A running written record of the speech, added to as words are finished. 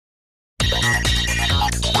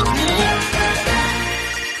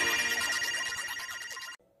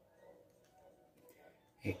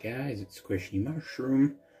guys, it's Squishy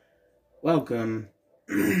Mushroom. Welcome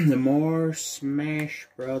to more Smash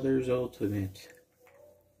Bros. Ultimate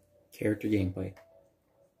character gameplay.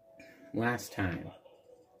 Last time,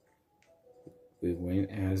 we went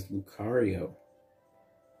as Lucario,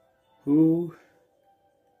 who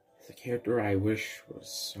is a character I wish was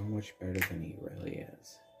so much better than he really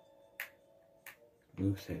is.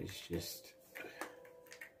 Moveset is just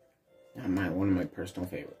not one of my personal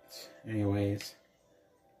favorites. Anyways,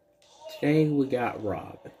 today we got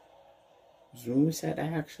R.O.B. His moveset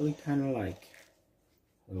I actually kind of like.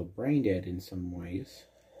 A little brain dead in some ways,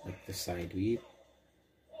 like the side weave.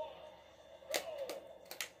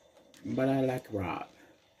 But I like R.O.B.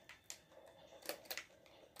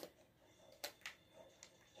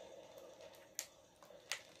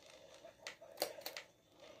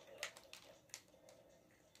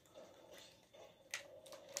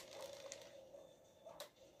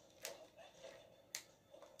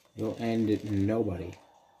 You'll end it in nobody.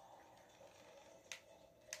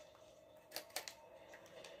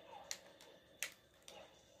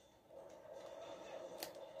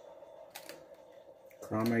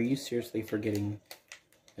 Crom, are you seriously forgetting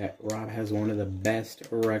that R.O.B has one of the best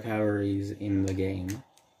recoveries in the game?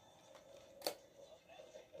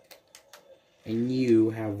 And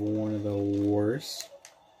you have one of the worst?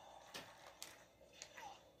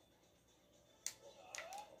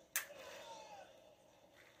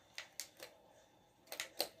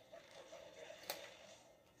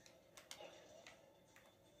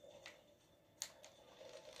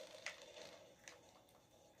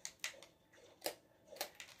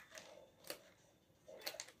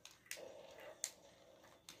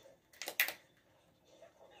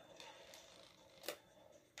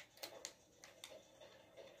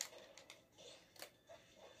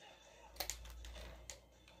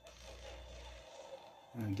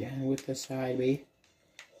 Again with the side B.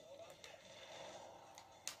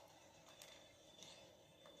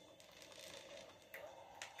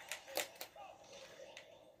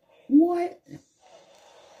 What?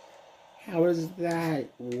 How does that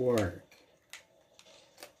work?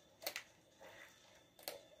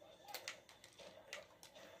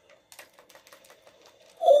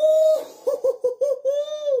 Ooh!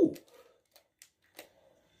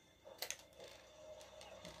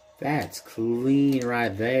 That's clean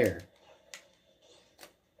right there.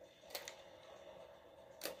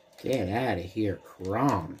 Get out of here,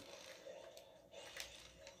 Crom.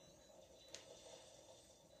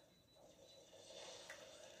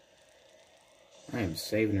 I am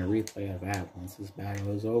saving a replay of that once this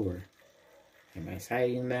battle is over. And by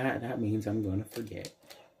citing that, that means I'm going to forget.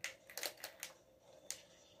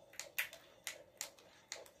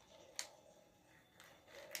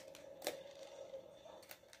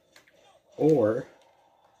 Or,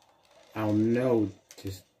 I'll know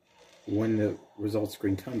just when the result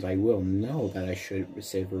screen comes, I will know that I should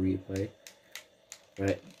save a replay.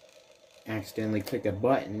 But accidentally click a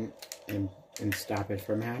button and stop it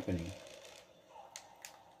from happening.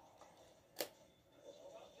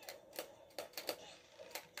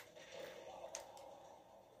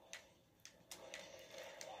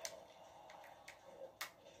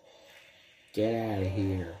 Get out of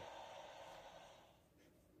here.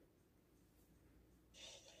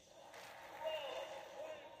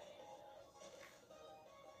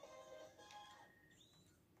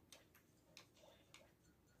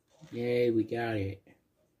 Yay, we got it.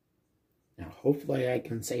 Now, hopefully I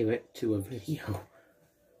can save it to a video.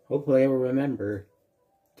 Hopefully I will remember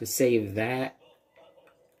to save that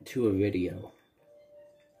to a video.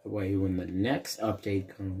 That way, when the next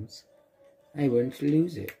update comes, I wouldn't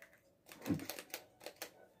lose it.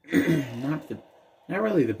 Not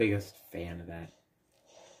really the biggest fan of that.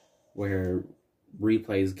 Where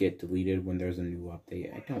replays get deleted when there's a new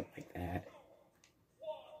update. I don't like that.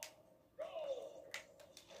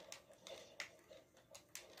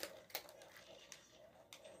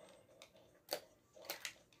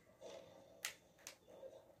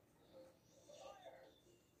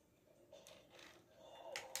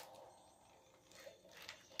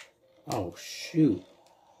 Oh, shoot.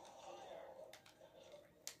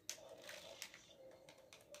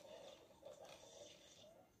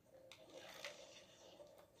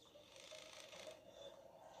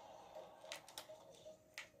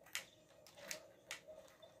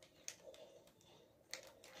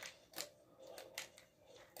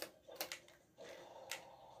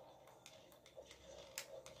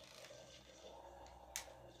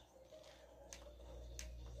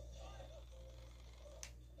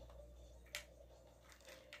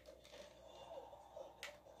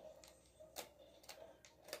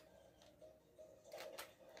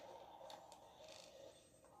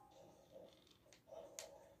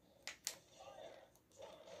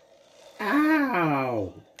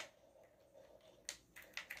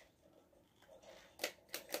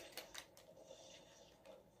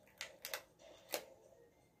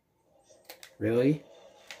 Really?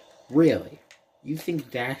 Really? You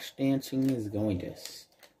think dash dancing is going to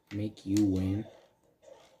make you win?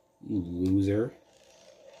 You loser.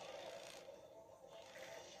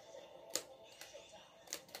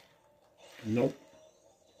 Nope.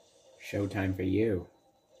 Showtime for you.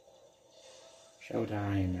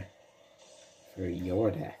 Showtime for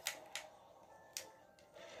your death.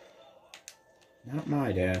 Not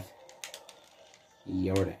my death.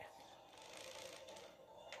 Your death.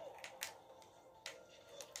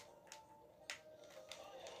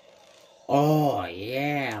 Oh,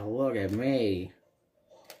 yeah, look at me.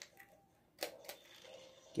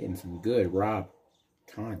 Getting some good R.O.B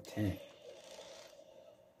content.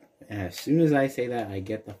 And as soon as I say that, I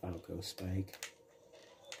get the Falco spike.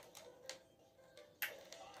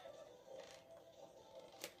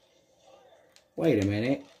 Wait a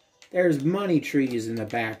minute. There's money trees in the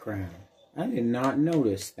background. I did not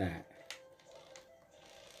notice that.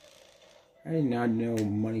 I did not know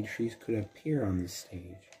money trees could appear on the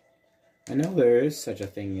stage. I know there is such a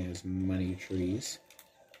thing as money trees,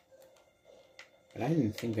 but I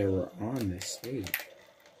didn't think they were on this stage.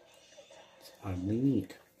 It's oddly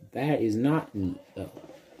neat. That is not neat, though.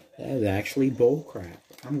 That is actually bullcrap.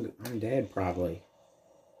 I'm dead, probably.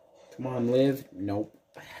 Come on, live. Nope.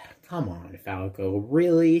 Come on, Falco.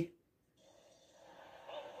 Really?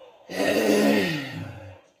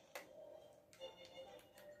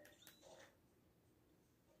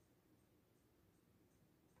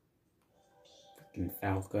 Fucking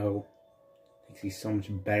Falco. Thinks he's so much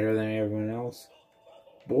better than everyone else.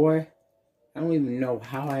 Boy, I don't even know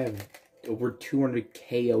how I have over 200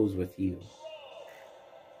 KOs with you.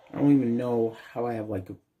 I don't even know how I have like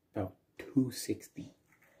about 260.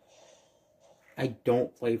 I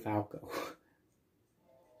don't play Falco.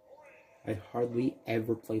 I hardly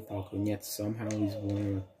ever play Falco, and yet somehow he's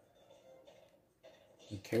one of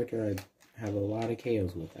the character I have a lot of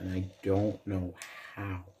KOs with, and I don't know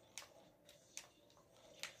how.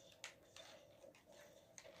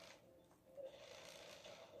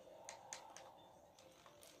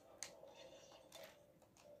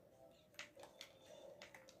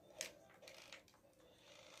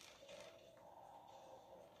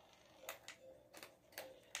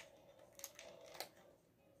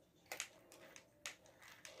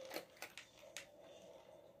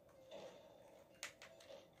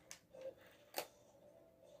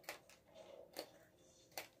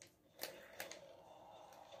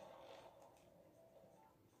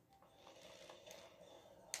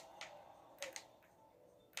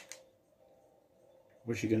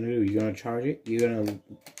 What's you gonna do? You gonna charge it? You gonna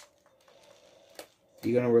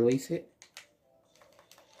release it?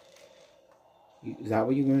 Is that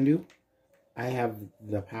what you're gonna do? I have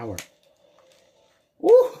the power.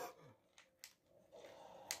 Woo!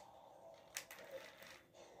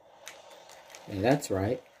 Yeah, that's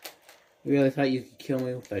right. You really thought you could kill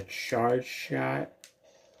me with a charge shot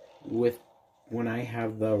with when I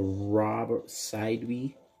have the R.O.B side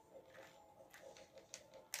B?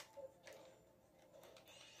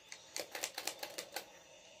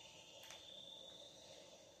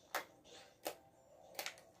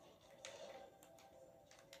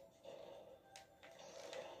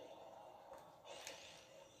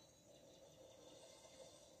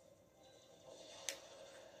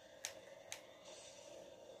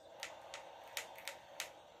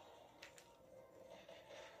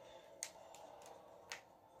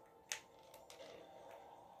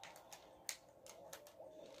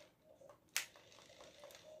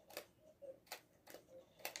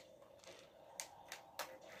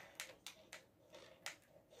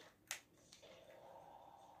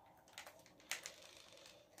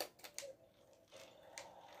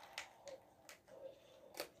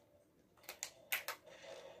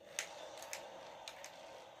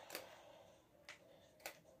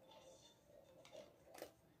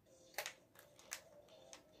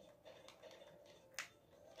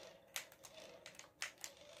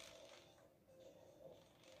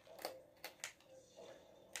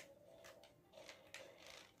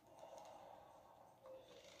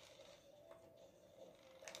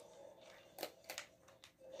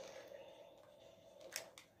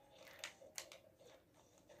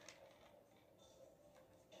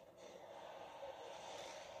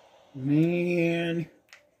 Man.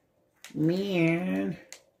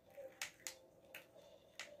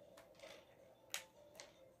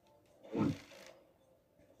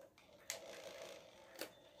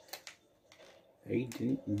 They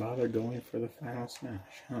didn't bother going for the final smash,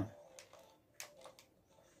 huh?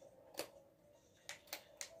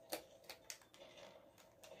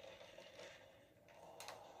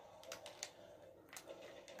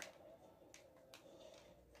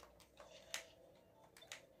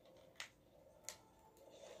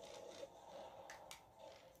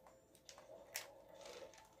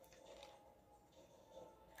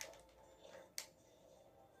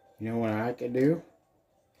 You know what I could do?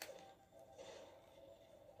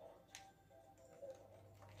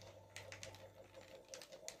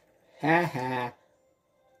 Ha ha.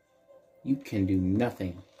 You can do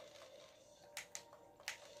nothing.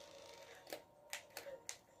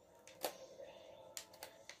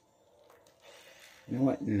 You know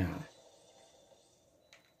what? Nah.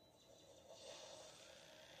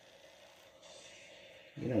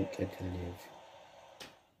 You don't get to live.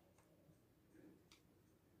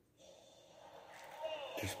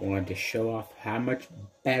 Just wanted to show off how much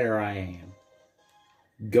better I am.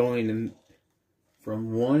 Going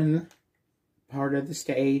from one part of the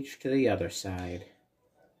stage to the other side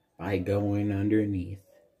by going underneath.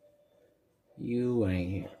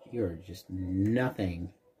 You're just nothing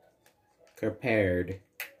compared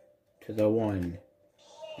to the one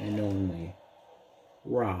and only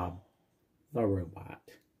R.O.B, the robot.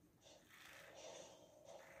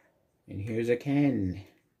 And here's a Ken.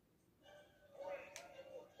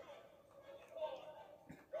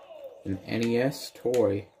 An NES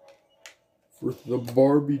toy for the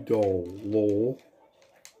Barbie doll, lol.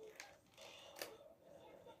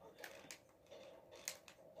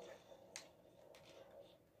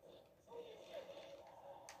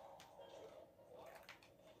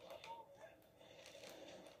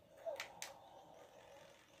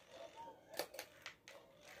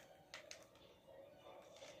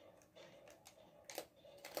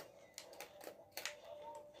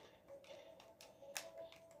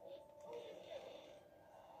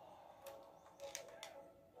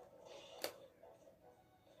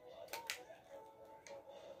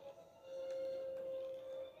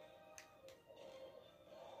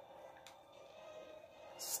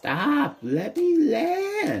 Stop! Let me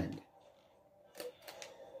land!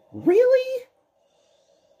 Really?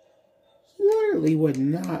 He literally would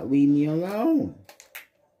not leave me alone.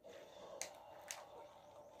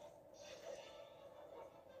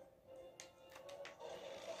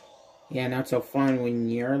 Yeah, not so fun when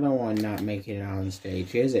you're the one not making it on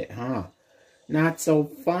stage, is it, huh? Not so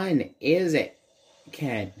fun, is it,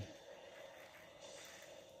 Ken?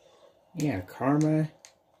 Yeah, karma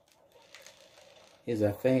is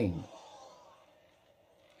a thing.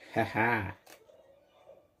 Haha.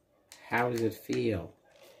 How does it feel?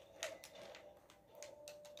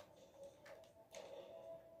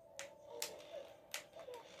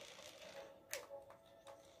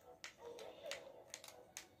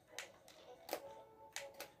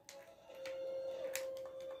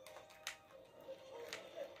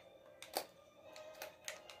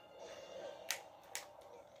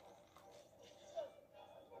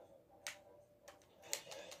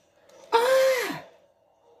 Ah!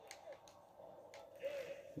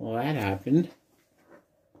 Well, that happened.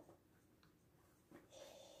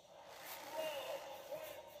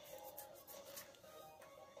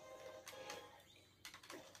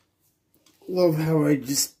 Love how I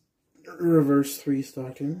just reverse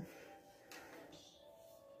 3-stocked him.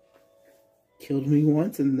 Killed me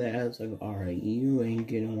once and then I was like, alright, you ain't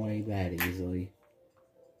getting away that easily.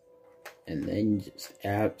 And then just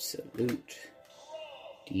absolute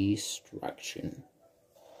destruction.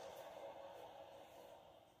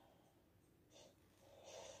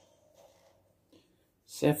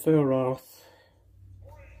 Sephiroth.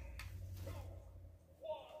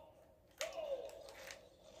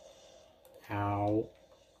 How?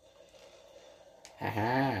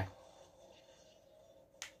 Haha.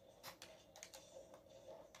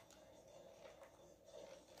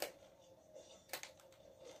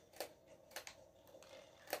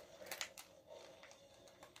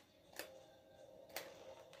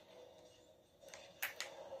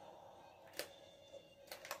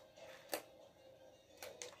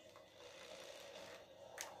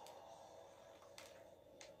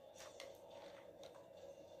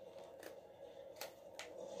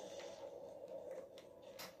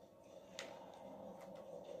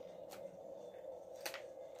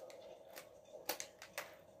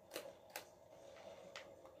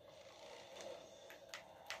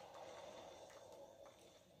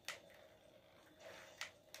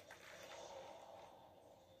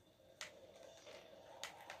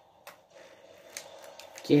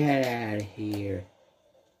 Get out of here.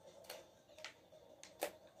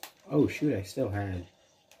 Oh shoot, I still had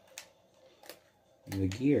the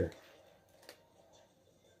gear.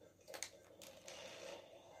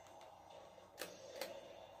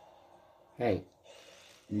 Hey,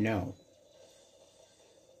 no.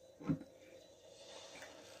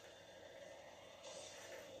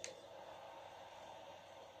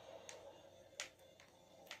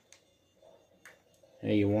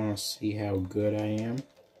 Hey, you want to see how good I am?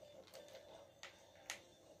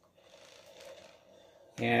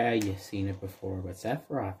 Yeah, you've seen it before, but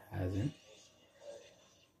Sephiroth hasn't.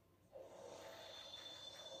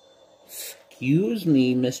 Excuse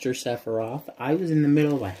me, Mr. Sephiroth. I was in the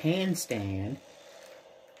middle of a handstand.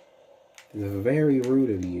 It was very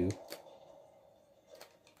rude of you.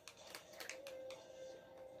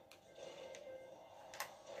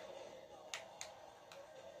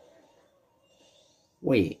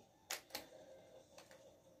 Wait.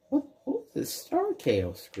 What was the Star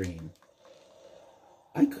Kale scream?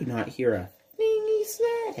 I could not hear a thing he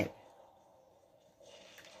said.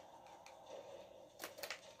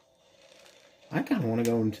 I kind of want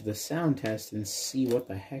to go into the sound test and see what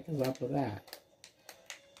the heck is up with that.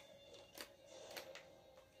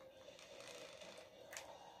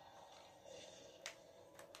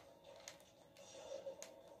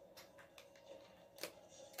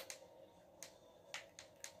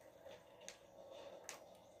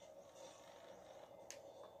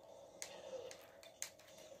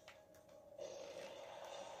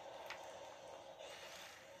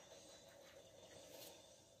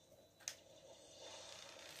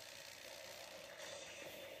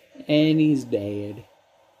 And he's dead.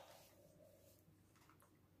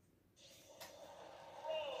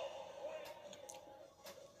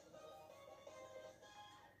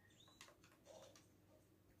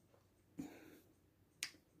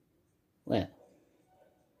 Well,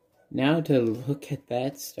 now to look at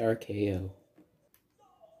that Star KO.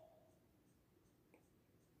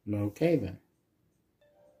 Okay then.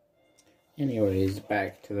 Anyways,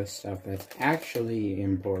 back to the stuff that's actually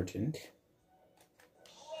important.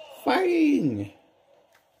 Fighting!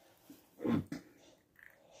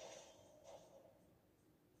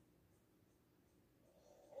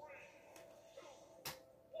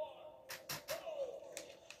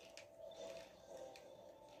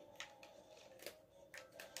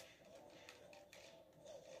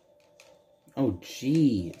 Oh,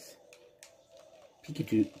 jeez.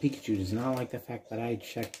 Pikachu does not like the fact that I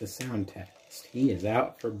checked the sound test. He is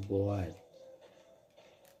out for blood.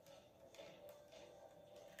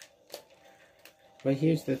 But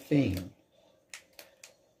here's the thing.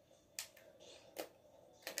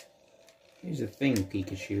 Here's the thing,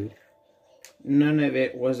 Pikachu. None of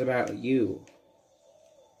it was about you.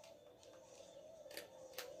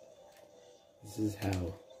 This is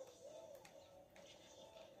how.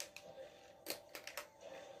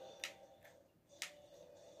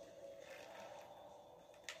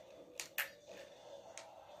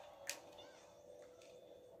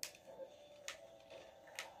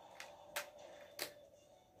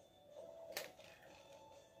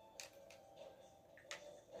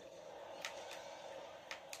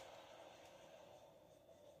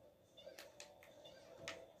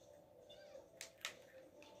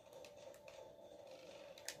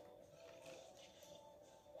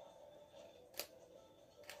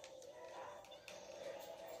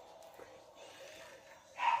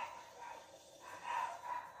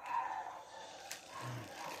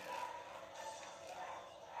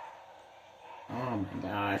 Oh my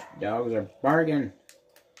gosh, dogs are barking.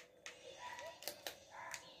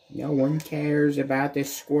 No one cares about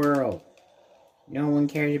this squirrel. No one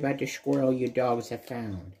cares about the squirrel you dogs have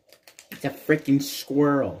found. It's a freaking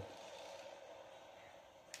squirrel.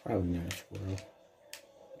 Probably not a squirrel.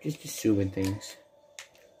 Just assuming things.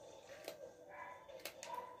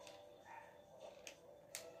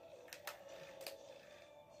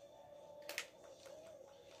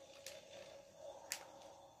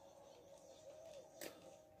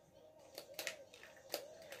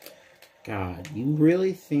 God, you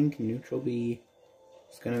really think Neutral B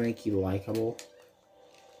is gonna make you likable?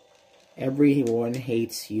 Everyone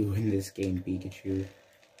hates you in this game, Pikachu.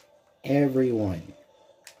 Everyone.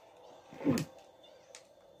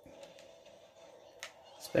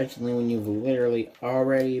 Especially when you've literally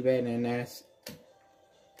already been in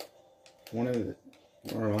one of the,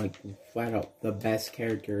 or like flat out the best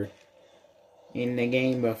character in the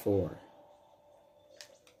game before.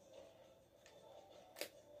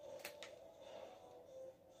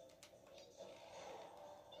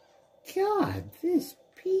 God, this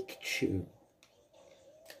Pikachu.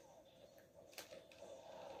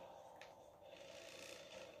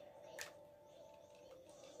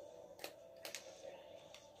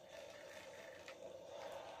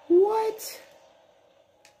 What?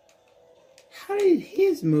 How did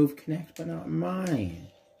his move connect but not mine?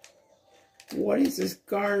 What is this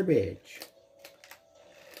garbage?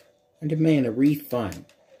 I demand a refund.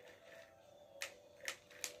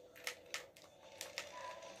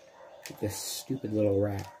 Get this stupid little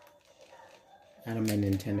rat out of my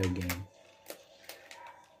Nintendo game.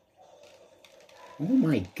 Oh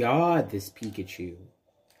my god, this Pikachu.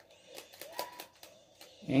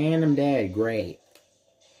 And I'm dead. Great.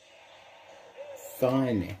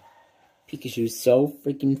 Fun. Pikachu's so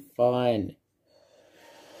freaking fun.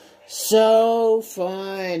 So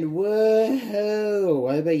fun. Woohoo.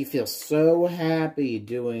 I bet you feel so happy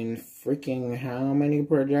doing freaking how many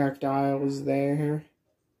projectiles there?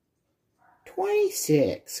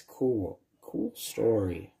 26. Cool. Cool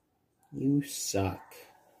story. You suck.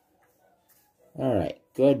 Alright.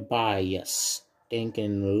 Goodbye, you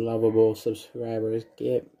stinking lovable subscribers.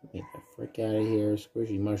 Get me the frick out of here.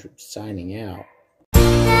 Squishy Mushroom signing out.